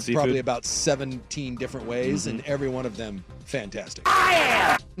shrimp probably about 17 different ways, and every one of them fantastic.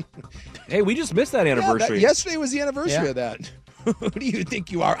 Hey, we just missed that anniversary. Yesterday was the anniversary of that. Who do you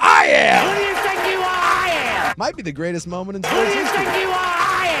think you are? I am! Who do you think you are? I am! Might be the greatest moment in Who sports do you history. think you are?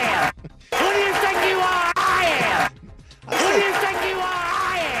 I am! Who do you think you are? I am! Who do you think you are?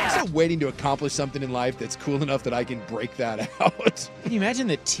 I am! I'm still waiting to accomplish something in life that's cool enough that I can break that out. Can you imagine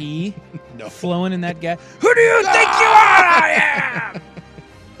the tea No. flowing in that guy? Who do you think you are? I am!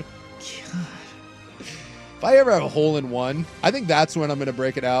 If I ever have a hole in one, I think that's when I'm going to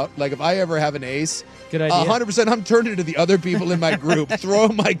break it out. Like if I ever have an ace, Good idea. 100%, I'm turning to the other people in my group,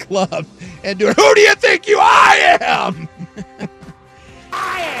 throwing my club, and doing, who do you think you I am?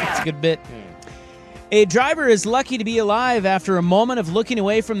 That's a good bit. A driver is lucky to be alive after a moment of looking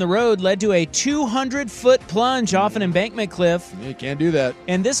away from the road led to a 200-foot plunge off an embankment cliff. You can't do that.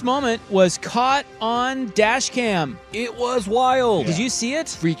 And this moment was caught on dash cam. It was wild. Did you see it?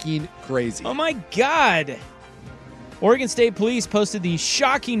 Freaking crazy. Oh, my God. Oregon State Police posted the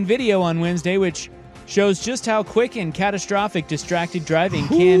shocking video on Wednesday, which shows just how quick and catastrophic distracted driving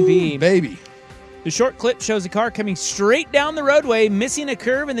can be. Baby. The short clip shows a car coming straight down the roadway, missing a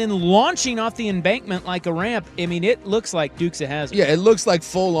curve, and then launching off the embankment like a ramp. I mean, it looks like Dukes of Hazzard. Yeah, it looks like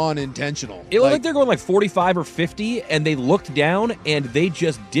full-on intentional. It looked like they're going like 45 or 50, and they looked down, and they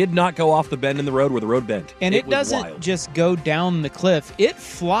just did not go off the bend in the road where the road bent. And it was doesn't wild. just go down the cliff. It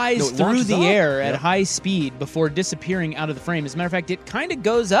flies No, it through launches the up. air at Yep. high speed before disappearing out of the frame. As a matter of fact, it kind of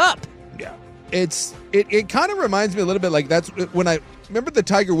goes up. Yeah. It kind of reminds me a little bit like that's when I remember the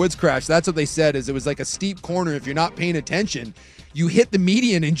Tiger Woods crash. That's what they said is it was like a steep corner. If you're not paying attention, you hit the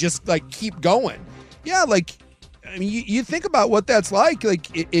median and just like keep going. Yeah, like I mean, you think about what that's like. Like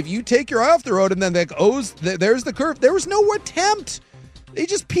if you take your eye off the road and then like there's the curve. There was no attempt. They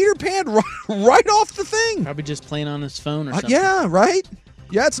just Peter Pan right off the thing. Probably just playing on his phone or something. Yeah, right.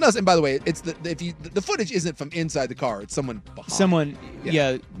 Yeah, it's nuts. And by the way, it's the footage isn't from inside the car. It's someone behind. Someone,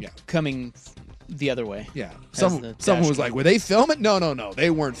 Yeah. coming the other way. Yeah. As Someone the was dash like, cam. were they filming? No. They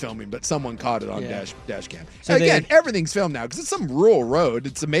weren't filming, but someone caught it on Yeah. dash cam. So Again, everything's filmed now because it's some rural road.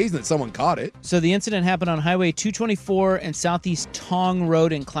 It's amazing that someone caught it. So the incident happened on Highway 224 and Southeast Tong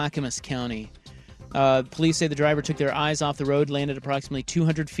Road in Clackamas County. Police say the driver took their eyes off the road, landed approximately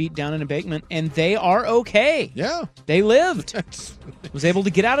 200 feet down an embankment, and they are okay. Yeah. They lived. Was able to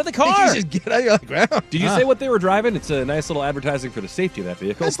get out of the car. You just get out. You're like, wow. Did you say what they were driving? It's a nice little advertising for the safety of that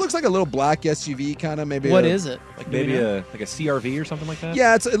vehicle. This looks like a little black SUV kind of maybe. What is it? Like maybe a CRV or something like that?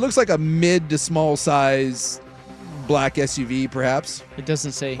 Yeah, it looks like a mid to small size black SUV perhaps. It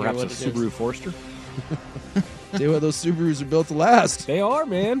doesn't say Perhaps here a what Subaru it is. Forester? See what those Subarus are built to last. They are,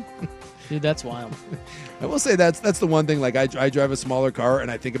 man. Dude, that's wild. I will say that's the one thing. Like I drive a smaller car,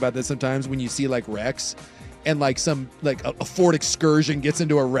 and I think about this sometimes when you see like wrecks, and like some like a Ford Excursion gets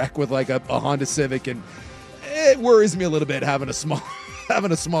into a wreck with like a Honda Civic, and it worries me a little bit having a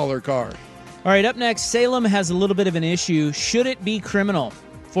smaller car. All right, up next, Salem has a little bit of an issue. Should it be criminal?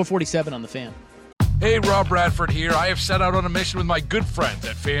 447 on the Fan. Hey, Rob Bradford here. I have set out on a mission with my good friends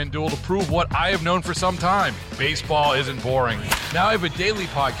at FanDuel to prove what I have known for some time. Baseball isn't boring. Now I have a daily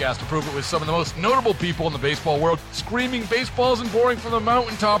podcast to prove it with some of the most notable people in the baseball world, screaming baseball isn't boring from the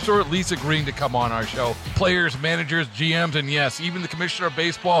mountaintops, or at least agreeing to come on our show. Players, managers, GMs, and yes, even the commissioner of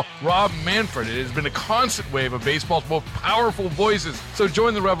baseball, Rob Manfred. It has been a constant wave of baseball's most powerful voices. So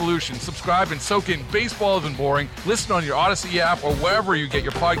join the revolution. Subscribe and soak in Baseball Isn't Boring. Listen on your Odyssey app or wherever you get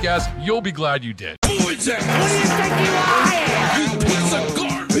your podcast. You'll be glad you did. By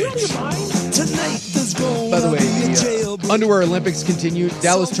the way, the Underwear Olympics continue.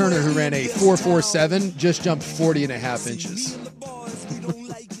 Dallas Turner, who ran a 4.47, just jumped 40 and a half inches.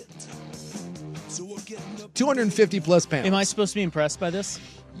 250 plus pounds. Am I supposed to be impressed by this?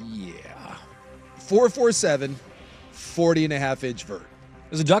 Yeah. 4.47, 40 and a half inch vert.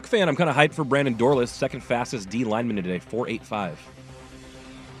 As a Duck fan, I'm kind of hyped for Brandon Dorless, second fastest D lineman today, 4.85.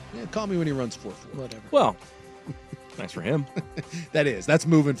 Yeah, call me when he runs 4.4. Whatever. Well, nice for him. That's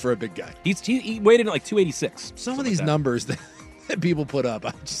moving for a big guy. He weighed in at like 286. Some of these numbers that people put up,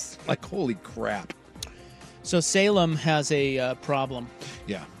 I'm just like, holy crap. So Salem has a problem.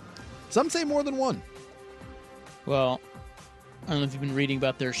 Yeah. Some say more than one. Well, I don't know if you've been reading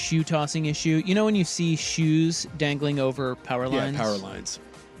about their shoe tossing issue. You know when you see shoes dangling over power lines? Yeah, power lines.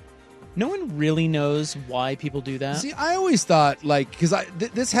 No one really knows why people do that. See, I always thought, like, because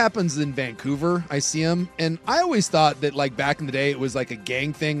this happens in Vancouver. I see them, and I always thought that, like, back in the day, it was like a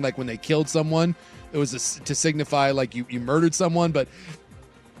gang thing. Like when they killed someone, it was to signify like you murdered someone. But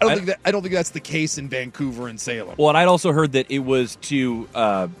I don't think that's the case in Vancouver and Salem. Well, and I'd also heard that it was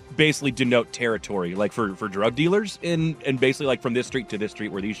to basically denote territory, like for drug dealers, and basically like from this street to this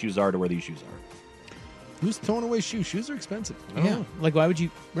street, where these shoes are to where these shoes are. Who's throwing away shoes? Shoes are expensive. I don't know. Like, why would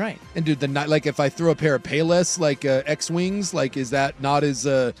you? Right. And dude, like if I throw a pair of Payless, like X-Wings, like is that not as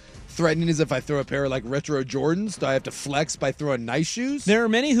threatening as if I throw a pair of like retro Jordans? Do I have to flex by throwing nice shoes? There are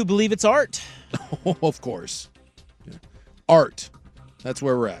many who believe it's art. Of course. Yeah. Art. That's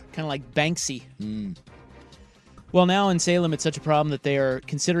where we're at. Kind of like Banksy. Well, now in Salem, it's such a problem that they are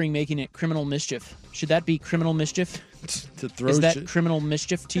considering making it criminal mischief. Should that be criminal mischief? To throw Is that criminal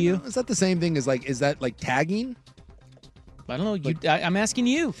mischief to you? Is that the same thing as like, is that like tagging? I don't know. I'm asking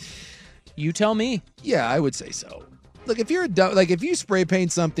you. You tell me. Yeah, I would say so. Look, if you're if you spray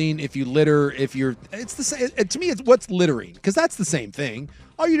paint something, if you litter, it's the same. To me, it's what's littering, because that's the same thing.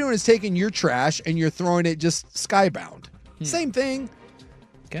 All you're doing is taking your trash and you're throwing it just skybound. Same thing.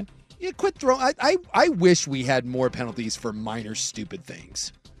 Okay. Yeah, quit throwing. I wish we had more penalties for minor stupid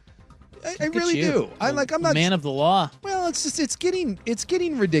things. I really do. I'm not man of the law. Well, it's getting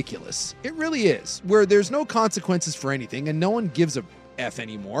ridiculous. It really is. Where there's no consequences for anything and no one gives a F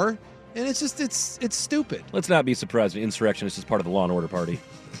anymore. And it's just it's stupid. Let's not be surprised if insurrectionists is part of the Law and Order Party.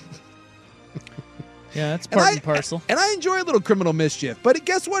 Yeah, that's part and parcel. And I enjoy a little criminal mischief. But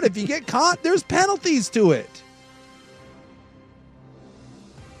guess what? If you get caught, there's penalties to it.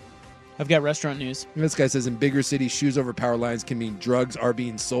 I've got restaurant news. This guy says in bigger cities, shoes over power lines can mean drugs are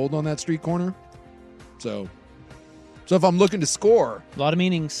being sold on that street corner. So if I'm looking to score, a lot of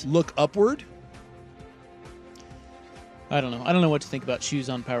meanings. Look upward. I don't know. I don't know what to think about shoes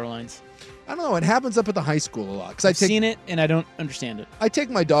on power lines. I don't know. It happens up at the high school a lot. I've seen it, and I don't understand it. I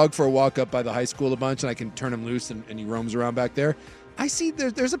take my dog for a walk up by the high school a bunch, and I can turn him loose, and he roams around back there. I see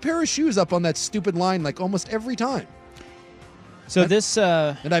there's a pair of shoes up on that stupid line like almost every time. So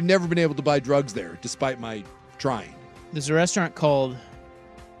and I've never been able to buy drugs there, despite my trying. There's a restaurant called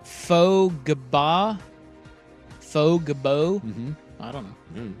Faux Gabo. I don't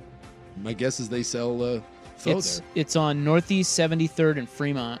know. My guess is they sell faux there. It's on Northeast 73rd and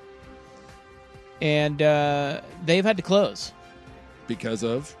Fremont, and they've had to close because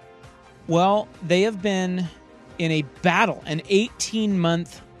of. Well, they have been in a battle, an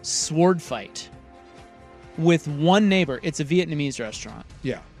 18-month sword fight with one neighbor. It's a Vietnamese restaurant.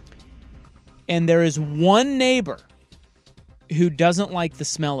 Yeah. And there is one neighbor who doesn't like the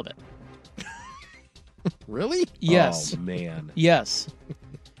smell of it. Really? Yes. Oh, man. Yes.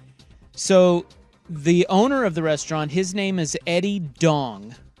 So the owner of the restaurant, his name is Eddie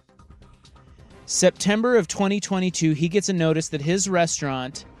Dong. September of 2022, he gets a notice that his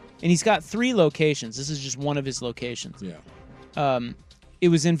restaurant, and he's got 3 locations. This is just one of his locations. Yeah. It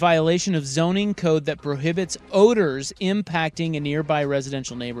was in violation of zoning code that prohibits odors impacting a nearby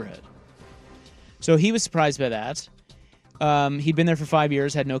residential neighborhood. So he was surprised by that. He'd been there for 5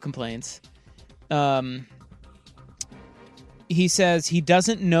 years, had no complaints. He says he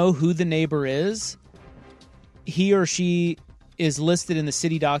doesn't know who the neighbor is. He or she is listed in the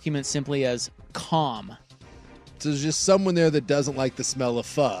city document simply as calm. So there's just someone there that doesn't like the smell of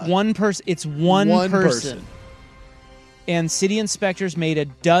pho. One person. It's one person. And city inspectors made a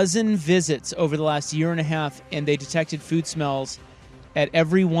dozen visits over the last year and a half, and they detected food smells at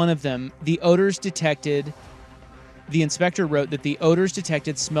every one of them. The odors detected, the inspector wrote that the odors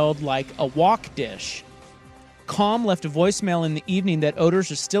detected smelled like a wok dish. Calm left a voicemail in the evening that odors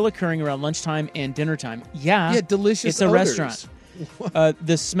are still occurring around lunchtime and dinner time. Yeah, delicious It's a odors. restaurant.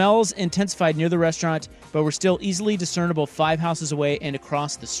 The smells intensified near the restaurant, but were still easily discernible 5 houses away and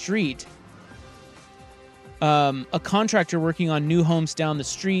across the street. A contractor working on new homes down the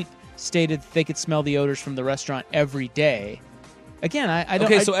street stated that they could smell the odors from the restaurant every day. Again, I don't...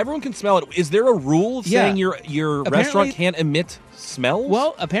 Okay, so everyone can smell it. Is there a rule saying your restaurant can't emit smells?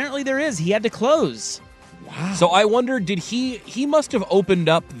 Well, apparently there is. He had to close. Wow. So I wonder, did he must have opened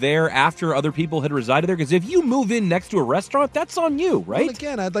up there after other people had resided there? Because if you move in next to a restaurant, that's on you, right? Well,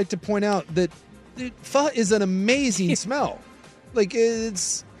 again, I'd like to point out that pho is an amazing smell. Like,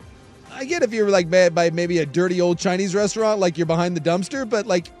 it's... I get if you're like mad by maybe a dirty old Chinese restaurant, like you're behind the dumpster, but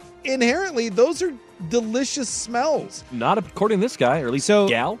like inherently, those are delicious smells. Not according to this guy, or at least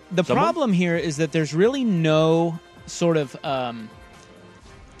gal. The problem here is that there's really no sort of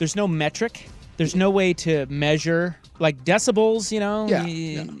there's no metric. There's no way to measure like decibels.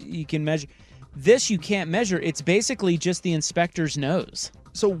 You can measure. This you can't measure. It's basically just the inspector's nose.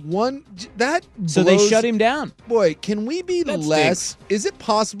 So So they shut him down. Boy, can we be That less? stinks. Is it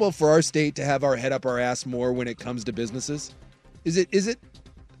possible for our state to have our head up our ass more when it comes to businesses? Is it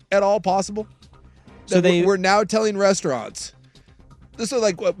at all possible? So we're now telling restaurants. So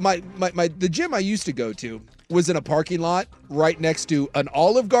like what the gym I used to go to was in a parking lot right next to an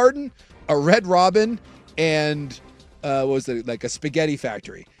Olive Garden, a Red Robin, and what was it, like a spaghetti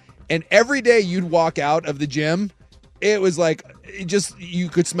factory. And every day you'd walk out of the gym, it was like, you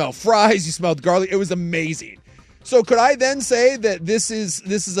could smell fries, you smelled garlic. It was amazing. So could I then say that this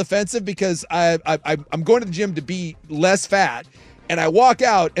is offensive because I'm going to the gym to be less fat, and I walk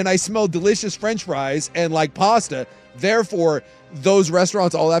out and I smell delicious French fries and like pasta, therefore those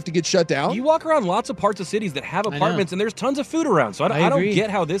restaurants all have to get shut down? You walk around lots of parts of cities that have apartments, and there's tons of food around. So I don't get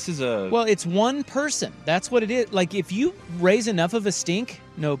how this is a... Well, it's one person. That's what it is. Like, if you raise enough of a stink,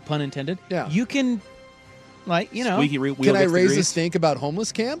 no pun intended, you can, like, you know... Squeaky wheel Can I gets the raise a grease. stink about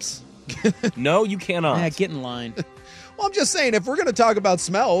homeless camps? No, you cannot. Yeah, get in line. Well, I'm just saying, if we're going to talk about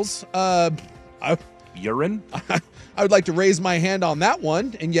smells, urine? I would like to raise my hand on that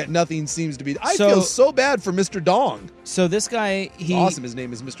one, and yet nothing seems to be... I So- feel so bad for Mr. Dong. So this guy, It's awesome. His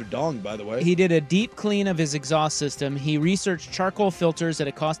name is Mr. Dong, by the way. He did a deep clean of his exhaust system. He researched charcoal filters at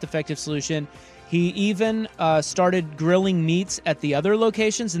a cost-effective solution. He even started grilling meats at the other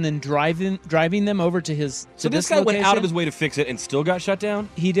locations and then driving them over to his. So to this guy went out location. of his way to fix it and still got shut down?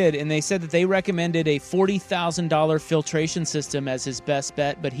 He did, and they said that they recommended a $40,000 filtration system as his best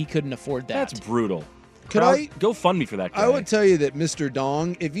bet, but he couldn't afford that. That's brutal. Could I go fund me for that guy? I would tell you that, Mr.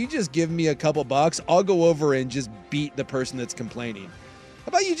 Dong, if you just give me a couple bucks, I'll go over and just beat the person that's complaining. How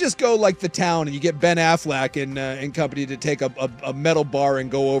about you just go like the town and you get Ben Affleck and company to take a metal bar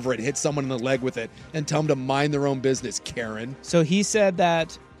and go over it, hit someone in the leg with it, and tell them to mind their own business, Karen. So he said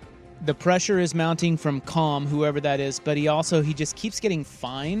that the pressure is mounting from Calm, whoever that is, but he just keeps getting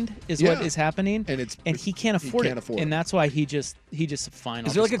fined is what is happening, and he can't afford it. And that's why he just fined.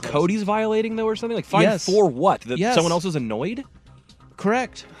 Is there like a code he's violating though, or something? Like fine for what? That someone else is annoyed?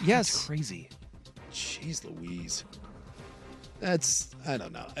 Correct. Yes. That's crazy. Jeez Louise. I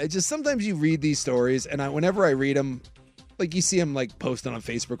don't know. I just, sometimes you read these stories, and whenever I read them, like you see them like posted on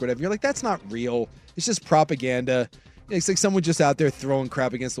Facebook, whatever, you're like, that's not real. It's just propaganda. It's like someone just out there throwing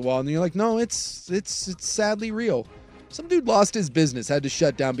crap against the wall, and you're like, no, it's sadly real. Some dude lost his business, had to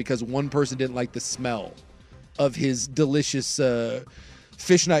shut down because one person didn't like the smell of his delicious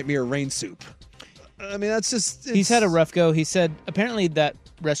fish nightmare rain soup. I mean, that's just... He's had a rough go. He said apparently that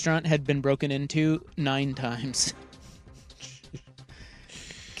restaurant had been broken into 9 times.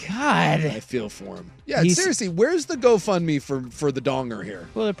 God. I feel for him. Yeah, seriously, where's the GoFundMe for the donger here?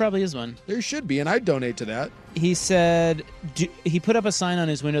 Well, there probably is one. There should be, and I'd donate to that. He said, he put up a sign on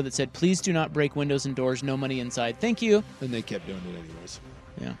his window that said, please do not break windows and doors, no money inside. Thank you. And they kept doing it anyways.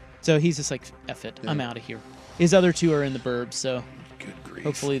 Yeah. So he's just like, F it. Yeah. I'm out of here. His other 2 are in the burbs, so good grief.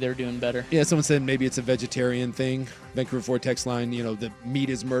 Hopefully they're doing better. Yeah, someone said maybe it's a vegetarian thing. Vancouver 4 text line, the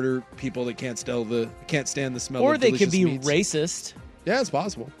meat is murder. People that can't stand the smell or of they delicious could be meats. racist. Yeah, it's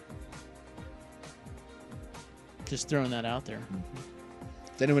possible. Just throwing that out there.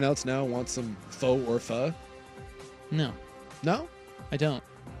 Does anyone else now want some pho or pho? No. No? I don't.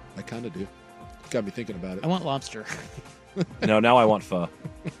 I kind of do. Got me thinking about it. I want lobster. No, now I want pho.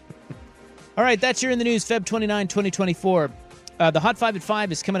 All right, that's your In the News, Feb 29, 2024. The Hot 5 at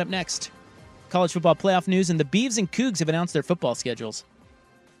 5 is coming up next. College football playoff news, and the Beavs and Cougs have announced their football schedules.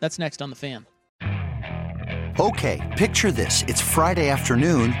 That's next on The Fan. Okay, picture this. It's Friday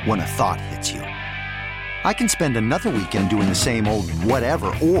afternoon when a thought hits you. I can spend another weekend doing the same old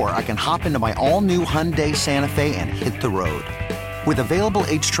whatever, or I can hop into my all-new Hyundai Santa Fe and hit the road. With available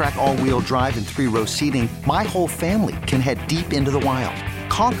H-Track all-wheel drive and 3-row seating, my whole family can head deep into the wild.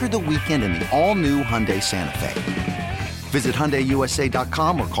 Conquer the weekend in the all-new Hyundai Santa Fe. Visit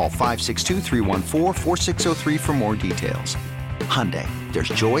HyundaiUSA.com or call 562-314-4603 for more details. Hyundai, there's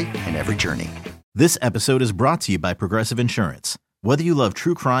joy in every journey. This episode is brought to you by Progressive Insurance. Whether you love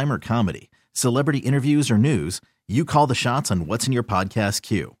true crime or comedy, celebrity interviews or news, you call the shots on what's in your podcast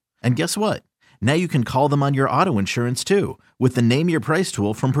queue. And guess what? Now you can call them on your auto insurance too with the Name Your Price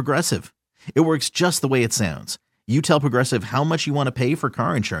tool from Progressive. It works just the way it sounds. You tell Progressive how much you want to pay for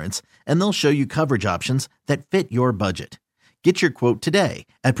car insurance, and they'll show you coverage options that fit your budget. Get your quote today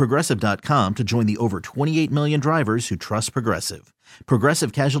at Progressive.com to join the over 28 million drivers who trust Progressive.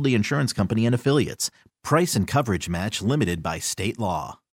 Progressive Casualty Insurance Company and Affiliates. Price and coverage match limited by state law.